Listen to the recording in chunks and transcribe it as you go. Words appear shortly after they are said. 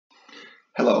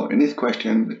Hello, in this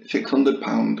question,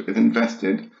 £600 is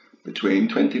invested between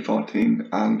 2014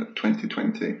 and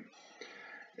 2020.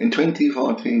 In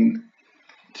 2014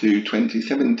 to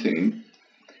 2017,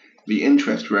 the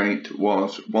interest rate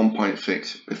was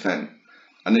 1.6%,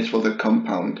 and this was a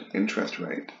compound interest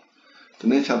rate. So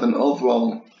this has an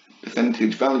overall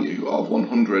percentage value of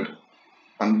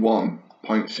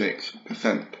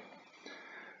 101.6%.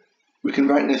 We can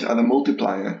write this as a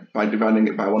multiplier by dividing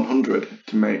it by 100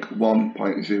 to make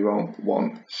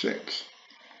 1.016.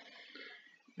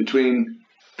 Between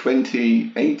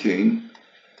 2018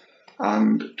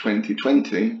 and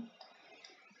 2020,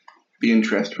 the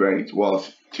interest rate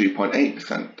was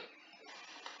 2.8%,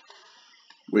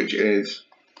 which is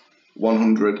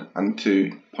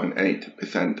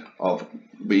 102.8% of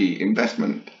the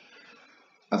investment.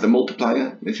 As a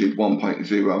multiplier, this is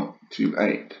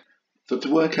 1.028. So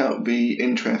to work out the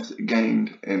interest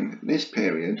gained in this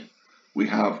period, we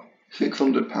have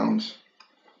 £600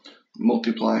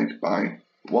 multiplied by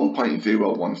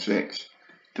 1.016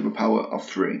 to the power of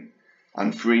 3,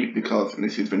 and 3 because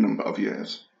this is the number of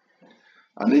years.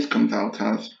 And this comes out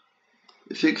as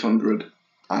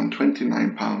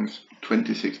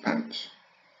 £629.26.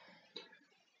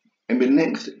 In the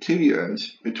next 2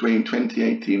 years, between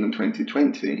 2018 and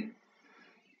 2020,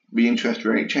 the interest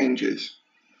rate changes.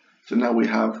 So now we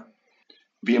have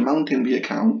the amount in the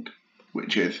account,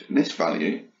 which is this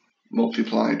value,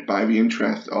 multiplied by the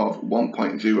interest of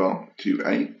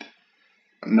 1.028,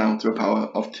 and now to the power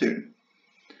of 2.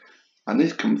 And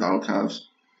this comes out as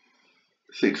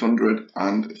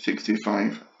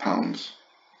 £665.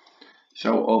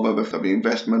 So over the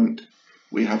investment,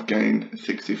 we have gained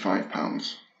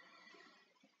 £65.